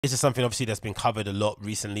this is something obviously that's been covered a lot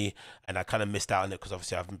recently, and I kind of missed out on it because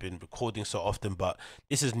obviously I haven't been recording so often. But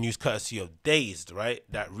this is news courtesy of Dazed, right?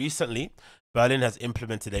 That recently Berlin has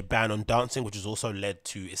implemented a ban on dancing, which has also led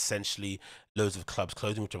to essentially loads of clubs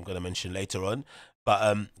closing, which I'm going to mention later on.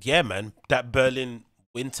 But yeah, man, that Berlin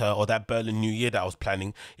winter or that Berlin New Year that I was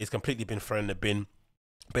planning is completely been thrown in the bin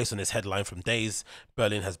based on this headline from Days.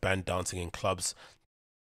 Berlin has banned dancing in clubs.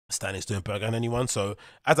 Standing still in Berghain, anyone. So,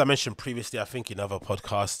 as I mentioned previously, I think in other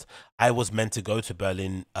podcasts, I was meant to go to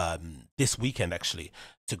Berlin this weekend actually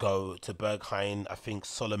to go to Berghain. I think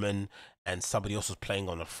Solomon and somebody else was playing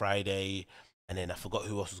on a Friday, and then I forgot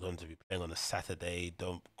who else was going to be playing on a Saturday.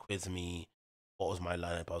 Don't quiz me. What was my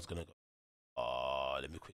lineup? I was gonna go. Oh,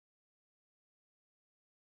 let me quick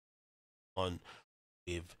on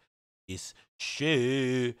with this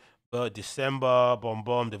shoe. But December, bomb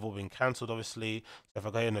bomb, they've all been cancelled, obviously. So if I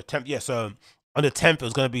go in the 10th, yeah, so on the 10th, it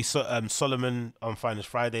was going to be Solomon on Finest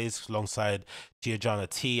Fridays alongside Tiajana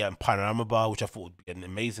T and Panorama Bar, which I thought would be an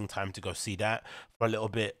amazing time to go see that for a little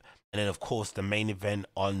bit. And then, of course, the main event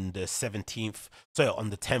on the 17th, so on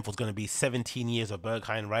the 10th, was going to be 17 years of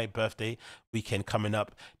Berghain, right? Birthday weekend coming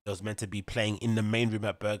up. It was meant to be playing in the main room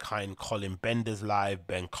at Berghain, Colin Benders live,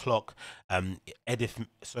 Ben Clock,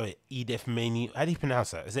 Edith Maney. How do you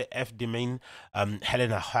pronounce that? Is it F. Demain?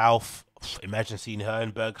 Helena Hauff. Imagine seeing her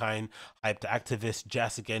in Berghain. Hyped activist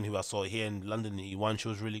Jazz again, who I saw here in London in E1. She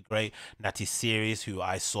was really great. Natty Series, who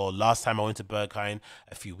I saw last time I went to Berghain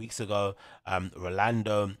a few weeks ago.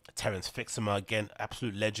 Rolando, Terence Fixima, again,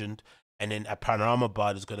 absolute legend. And then at Panorama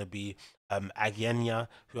Bar, there's going to be Agenya,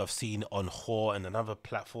 who I've seen on Whore and another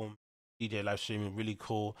platform. DJ live streaming, really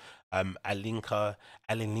cool. Alan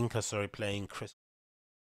Linka, sorry, playing Chris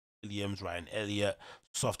Williams, Ryan Elliott,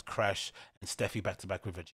 Soft Crash, and Steffi back to back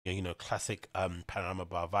with Virginia. You know, classic Panorama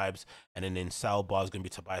Bar vibes. And then in Sal Bar is going to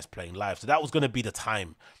be Tobias playing live. So that was going to be the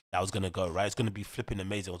time that I was going to go, right? It's going to be flipping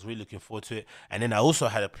amazing. I was really looking forward to it. And then I also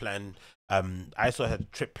had a plan. I also had a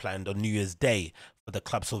trip planned on New Year's Day for the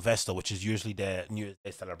Club Sylvester, which is usually their New Year's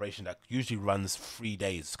Day celebration that usually runs 3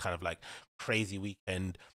 days, kind of like crazy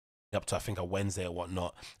weekend up to I think a Wednesday or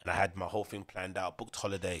whatnot. And I had my whole thing planned out, booked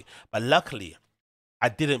holiday. But luckily, I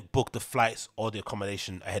didn't book the flights or the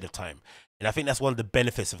accommodation ahead of time. And I think that's one of the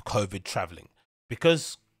benefits of COVID traveling.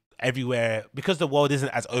 Because everywhere, because the world isn't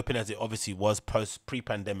as open as it obviously was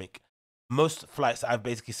pre-pandemic, most flights I've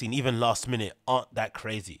basically seen, even last minute, aren't that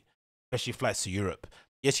crazy, especially flights to Europe.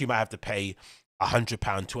 Yes, you might have to pay £100,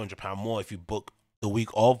 £200 more if you book the week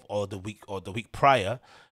of or the week prior,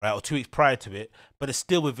 right, or 2 weeks prior to it, but it's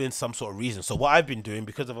still within some sort of reason. So what I've been doing,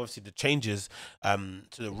 because of obviously the changes to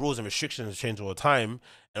the rules and restrictions change all the time,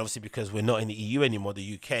 and obviously because we're not in the EU anymore,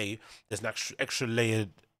 the UK, there's an extra layer.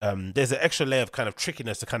 There's an extra layer of kind of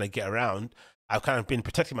trickiness to kind of get around. I've kind of been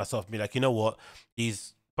protecting myself, be like, you know what,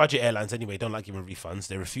 these budget airlines anyway don't like giving refunds.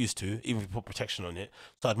 They refuse to, even if you put protection on it.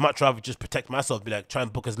 So I'd much rather just protect myself, be like, try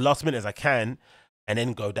and book as last minute as I can, and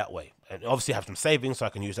then go that way. And obviously have some savings so I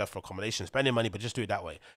can use that for accommodation, spending money, but just do it that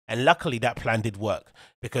way. And luckily that plan did work,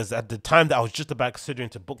 because at the time that I was just about considering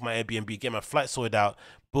to book my Airbnb, get my flight sorted out,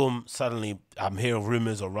 boom, suddenly I'm hearing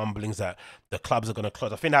rumors or rumblings that the clubs are going to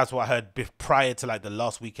close. I think that's what I heard prior to like the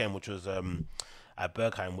last weekend, which was at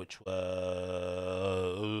Berghain, which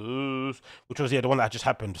was yeah, the one that just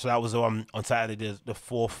happened. So that was on Saturday, the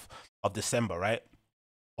 4th of December, right?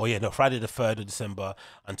 Oh yeah, no, Friday the 3rd of December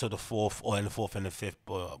until the 4th, or in the 4th and the 5th,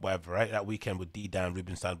 or whatever, right? That weekend with D Dan,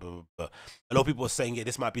 Rubenstein, blah, blah, blah. A lot of people were saying, yeah,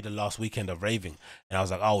 this might be the last weekend of raving. And I was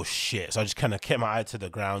like, oh shit. So I just kind of kept my eye to the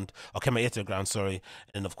ground, or kept my ear to the ground, sorry.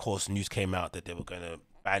 And then of course news came out that they were going to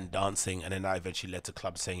ban dancing, and then that eventually led to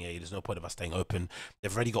clubs saying, yeah, there's no point of us staying open.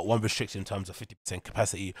 They've already got one restriction in terms of 50%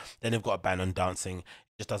 capacity. Then they've got a ban on dancing.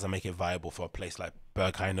 It just doesn't make it viable for a place like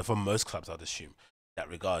Berghain, or for most clubs, I'd assume, in that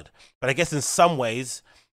regard. But I guess in some ways,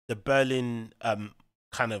 the Berlin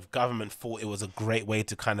kind of government thought it was a great way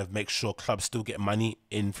to kind of make sure clubs still get money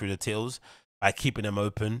in through the tills by keeping them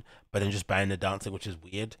open, but then just banning the dancing, which is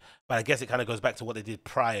weird. But I guess it kind of goes back to what they did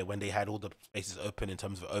prior, when they had all the spaces open in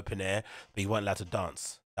terms of open air, but you weren't allowed to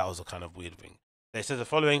dance. That was a kind of weird thing. It says the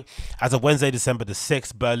following: as of Wednesday, December the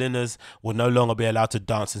 6th, Berliners will no longer be allowed to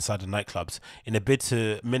dance inside the nightclubs. In a bid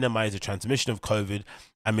to minimize the transmission of COVID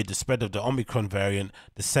amid the spread of the Omicron variant,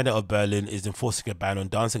 the Senate of Berlin is enforcing a ban on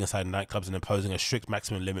dancing inside nightclubs and imposing a strict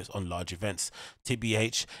maximum limits on large events.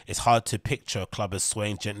 TBH, it's hard to picture clubbers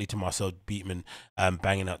swaying gently to Marcel Beatman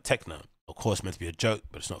banging out techno. of course meant to be a joke,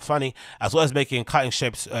 but it's not funny, as well as making cutting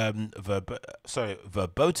shapes verboten.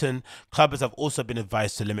 Clubbers have also been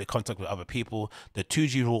advised to limit contact with other people. The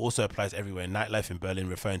 2G rule also applies everywhere in nightlife in Berlin,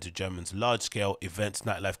 referring to Germany's large-scale events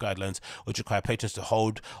nightlife guidelines, which require patrons to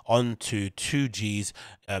hold on to 2Gs,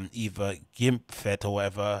 either geimpft or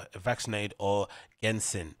whatever, vaccinated or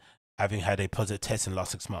genesen, having had a positive test in the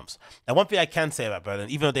last 6 months. And one thing I can say about Berlin,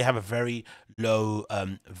 even though they have a very low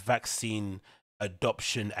vaccine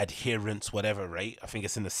adoption, adherence, whatever rate, I think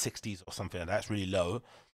it's in the 60s or something, and that's really low.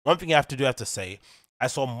 One thing I have to say, I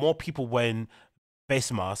saw more people wearing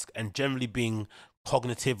face masks and generally being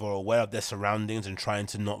cognitive or aware of their surroundings and trying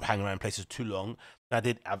to not hang around places too long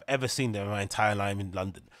than I've ever seen them in my entire life in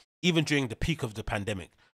London, even during the peak of the pandemic.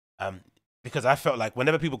 Because I felt like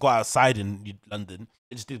whenever people go outside in London,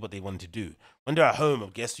 they just did what they wanted to do. When they're at home, I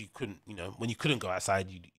guess you couldn't, when you couldn't go outside,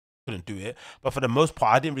 you couldn't do it. But for the most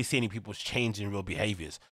part, I didn't really see any people change in real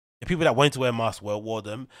behaviors. The people that wanted to wear masks wore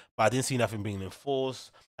them, but I didn't see nothing being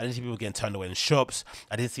enforced. I didn't see people getting turned away in shops.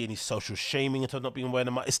 I didn't see any social shaming until not being wearing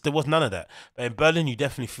a mask. There was none of that. But in Berlin, you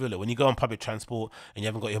definitely feel it. When you go on public transport and you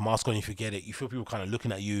haven't got your mask on, you forget it. You feel people kind of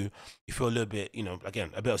looking at you. You feel a little bit,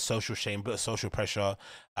 again, a bit of social shame, a bit of social pressure.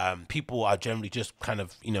 People are generally just kind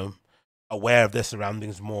of, aware of their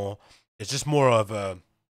surroundings more. It's just more of a,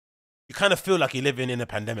 you kind of feel like you're living in a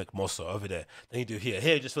pandemic more so over there than you do here.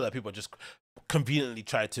 Here, you just feel like people just conveniently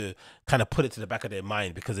try to kind of put it to the back of their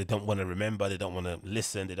mind because they don't want to remember, they don't want to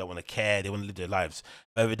listen, they don't want to care, they want to live their lives.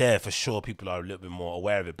 Over there, for sure, people are a little bit more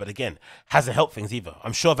aware of it. But again, hasn't helped things either.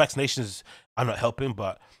 I'm sure vaccinations are not helping,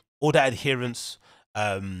 but all that adherence,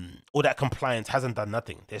 all that compliance hasn't done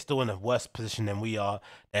nothing. They're still in a worse position than we are.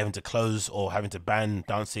 They're having to close or having to ban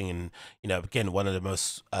dancing, and again, one of the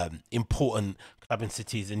most important clubbing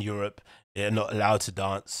cities in Europe. They're not allowed to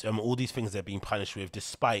dance. All these things they're being punished with,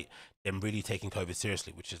 despite them really taking COVID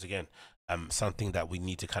seriously, which is again something that we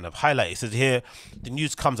need to kind of highlight. It says here, the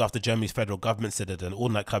news comes after Germany's federal government said that all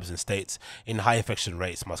nightclubs in states in high infection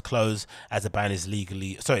rates must close, as the ban is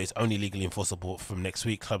it's only legally enforceable from next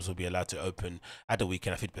week. Clubs will be allowed to open at the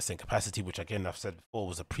weekend at 50% capacity, which again, I've said before,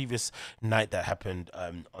 was a previous night that happened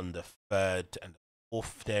on the 3rd and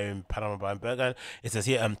 4th there in Panorama Bar in Berghain. It says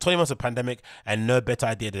here, 20 months of pandemic and no better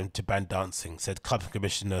idea than to ban dancing, said club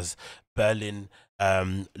commissioners Berlin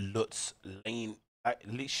Lutz Lane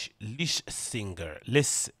Lischsinger.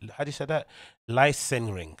 How do you say that?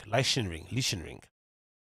 Leichenring.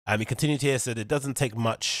 He continued here, said it doesn't take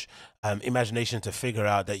much imagination to figure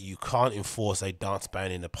out that you can't enforce a dance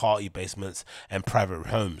ban in the party basements and private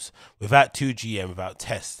homes without 2G and without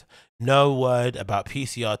tests. No word about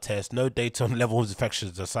PCR tests, no data on level of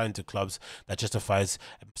infections assigned to clubs that justifies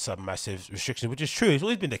some massive restrictions, which is true. It's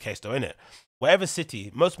always been the case though, isn't it? Whatever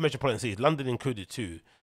city, most metropolitan cities, London included too,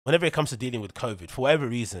 whenever it comes to dealing with COVID, for whatever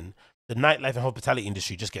reason, the nightlife and hospitality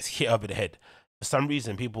industry just gets hit over the head. For some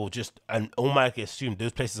reason, people just, and automatically assume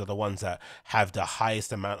those places are the ones that have the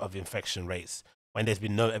highest amount of infection rates, when there's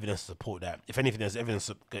been no evidence to support that. If anything, there's evidence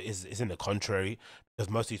is in the contrary, because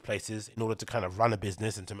most of these places, in order to kind of run a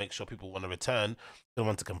business and to make sure people want to return, you don't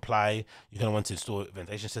want to comply, you're going to want to install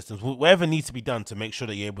ventilation systems, whatever needs to be done to make sure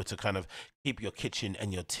that you're able to kind of keep your kitchen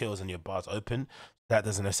and your tills and your bars open. That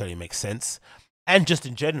doesn't necessarily make sense. And just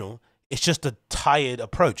in general, it's just a tired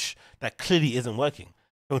approach that clearly isn't working.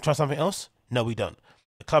 Can we try something else? No, we don't.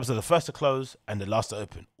 The clubs are the first to close and the last to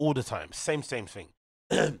open all the time. Same thing.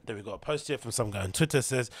 Then we got a post here from some guy on Twitter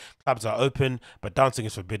says clubs are open but dancing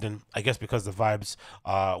is forbidden. I guess because the vibes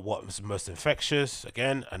are what's most infectious.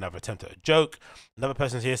 Again, another attempt at a joke. Another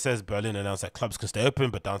person here says Berlin announced that clubs can stay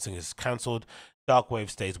open but dancing is cancelled. Dark Wave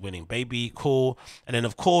stays winning, baby. Cool. And then,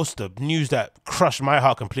 of course, the news that crushed my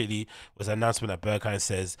heart completely was an announcement that Berghain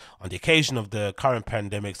says, on the occasion of the current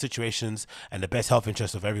pandemic situations and the best health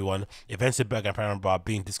interest of everyone, events at Berghain Panorama Bar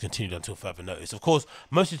being discontinued until further notice. Of course,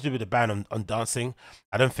 mostly to do with the ban on dancing.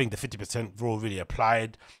 I don't think the 50% rule really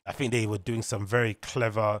applied. I think they were doing some very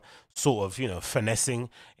clever sort of, finessing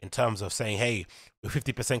in terms of saying, hey, with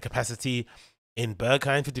 50% capacity in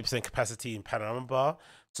Berghain, 50% capacity in Panorama Bar,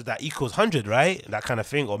 so that equals 100, right? That kind of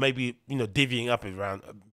thing. Or maybe, divvying up around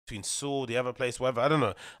between Seoul, the other place, whatever. I don't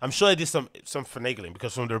know. I'm sure they did some finagling,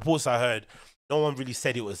 because from the reports I heard, no one really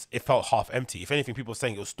said it felt half empty. If anything, people were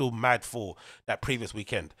saying it was still mad full that previous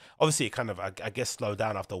weekend. Obviously, it kind of, I guess, slowed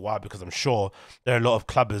down after a while, because I'm sure there are a lot of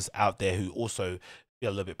clubbers out there who also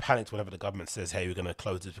feel a little bit panicked whenever the government says, hey, we're going to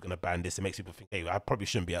close this, we're going to ban this. It makes people think, hey, I probably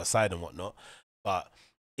shouldn't be outside and whatnot. But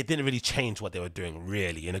it didn't really change what they were doing,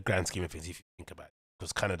 really, in the grand scheme of things, if you think about it. It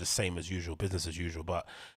was kind of the same as usual, business as usual. But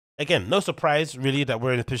again, no surprise really that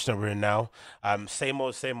we're in the position that we're in now. Same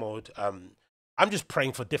old. I'm just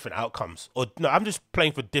praying for different outcomes, or no, I'm just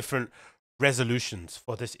praying for different resolutions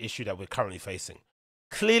for this issue that we're currently facing.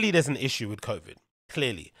 Clearly, there's an issue with COVID.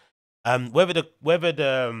 Clearly, whether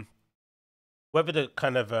the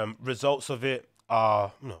kind of results of it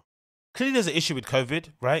are, clearly there's an issue with COVID,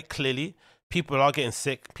 right? Clearly, people are getting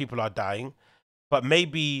sick, people are dying, but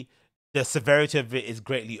maybe the severity of it is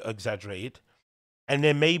greatly exaggerated. And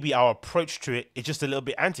then maybe our approach to it is just a little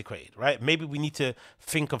bit antiquated, right? Maybe we need to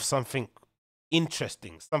think of something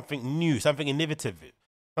interesting, something new, something innovative,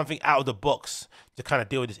 something out of the box to kind of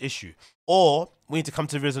deal with this issue. Or we need to come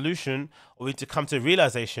to a resolution, or we need to come to a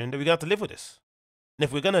realization that we're going to have to live with this. And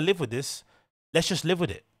if we're going to live with this, let's just live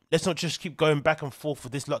with it. Let's not just keep going back and forth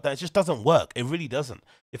with this lockdown. It just doesn't work. It really doesn't.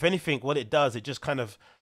 If anything, what it does, it just kind of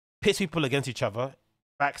pits people against each other.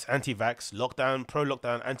 Vax, anti-vax, lockdown,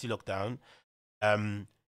 pro-lockdown, anti-lockdown.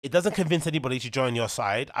 It doesn't convince anybody to join your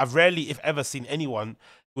side. I've rarely, if ever, seen anyone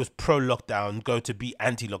who was pro-lockdown go to be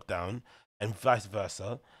anti-lockdown and vice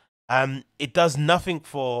versa. It does nothing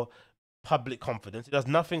for public confidence. It does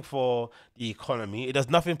nothing for the economy. It does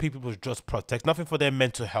nothing for people to just protect. Nothing for their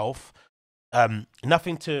mental health.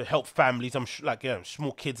 Nothing to help families. I'm sure, like,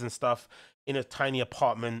 small kids and stuff in a tiny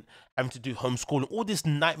apartment having to do homeschooling. All these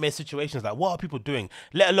nightmare situations. Like, what are people doing?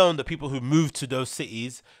 Let alone the people who move to those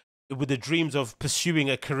cities with the dreams of pursuing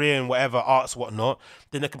a career in whatever arts, whatnot.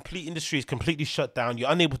 Then the complete industry is completely shut down. You're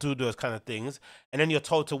unable to do those kind of things, and then you're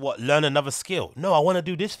told to learn another skill. No, I want to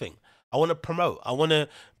do this thing. I want to promote. I want to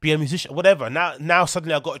be a musician, whatever. Now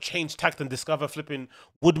suddenly I've got to change tact and discover flipping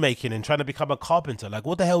wood making and trying to become a carpenter. Like,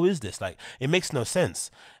 what the hell is this? Like, it makes no sense.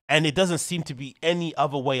 And it doesn't seem to be any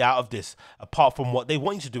other way out of this apart from what they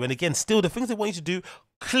want you to do. And again, still the things they want you to do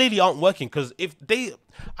clearly aren't working, because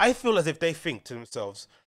I feel as if they think to themselves,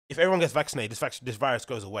 if everyone gets vaccinated, this virus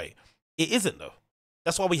goes away. It isn't, though.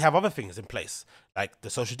 That's why we have other things in place, like the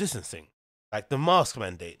social distancing, like the mask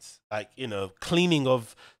mandates, like, cleaning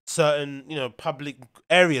of certain, public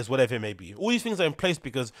areas, whatever it may be. All these things are in place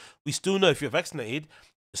because we still know if you're vaccinated,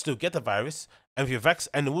 you still get the virus. And if you're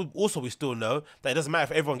and also we still know that it doesn't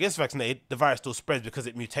matter if everyone gets vaccinated, the virus still spreads because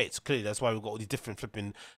it mutates. Clearly, that's why we've got all these different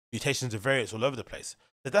flipping mutations and variants all over the place.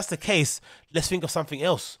 If that's the case, let's think of something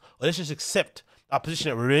else, or let's just accept our position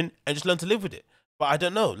that we're in and just learn to live with it. But I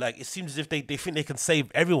don't know, like, it seems as if they think they can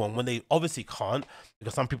save everyone when they obviously can't,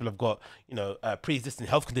 because some people have got, pre-existing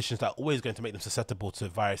health conditions that are always going to make them susceptible to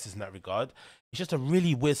viruses in that regard. It's just a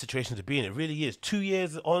really weird situation to be in. It really is. 2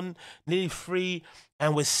 years on, nearly 3,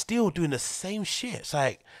 and we're still doing the same shit. It's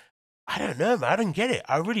like, I don't know, man. I don't get it.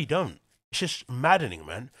 I really don't. It's just maddening,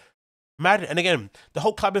 man. Mad. And again, the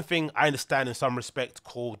whole clubbing thing, I understand in some respect.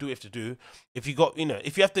 Cool, do what you have to do. If you got,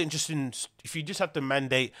 if you have to if you just have to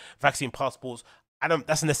mandate vaccine passports,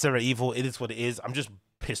 that's a necessary evil. It is what it is. I'm just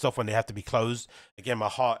pissed off when they have to be closed. Again, my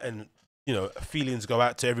heart and feelings go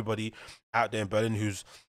out to everybody out there in Berlin who's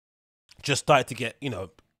just started to get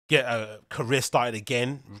a career started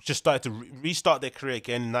again, just started to restart their career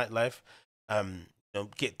again in nightlife.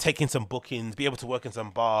 Taking some bookings, be able to work in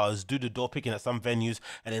some bars, do the door picking at some venues,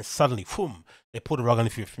 and then suddenly, boom, they pull the rug on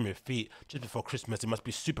from your feet just before Christmas. It must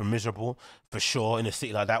be super miserable for sure in a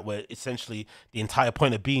city like that, where essentially the entire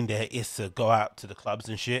point of being there is to go out to the clubs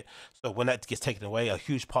and shit. So when that gets taken away, a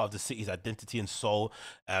huge part of the city's identity and soul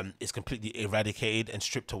is completely eradicated and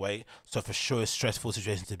stripped away. So for sure, it's a stressful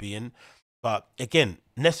situation to be in. But again,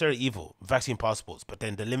 necessary evil, vaccine passports, but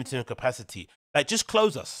then the limiting capacity, like, just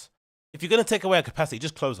close us. If you're going to take away our capacity,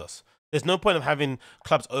 just close us. There's no point of having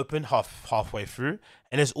clubs open halfway through,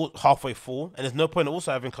 and there's halfway full, and there's no point of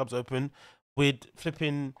also having clubs open with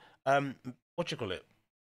flipping, no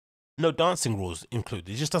dancing rules included.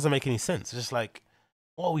 It just doesn't make any sense. It's just like,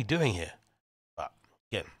 what are we doing here? But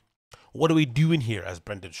again, what are we doing here, as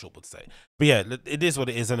Brendan Shaw would say? But yeah, it is what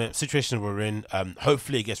it is, and the situation we're in,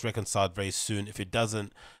 hopefully it gets reconciled very soon. If it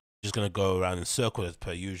doesn't, just going to go around in circles as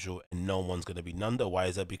per usual, and no one's going to be none the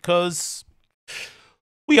wiser, because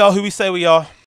we are who we say we are.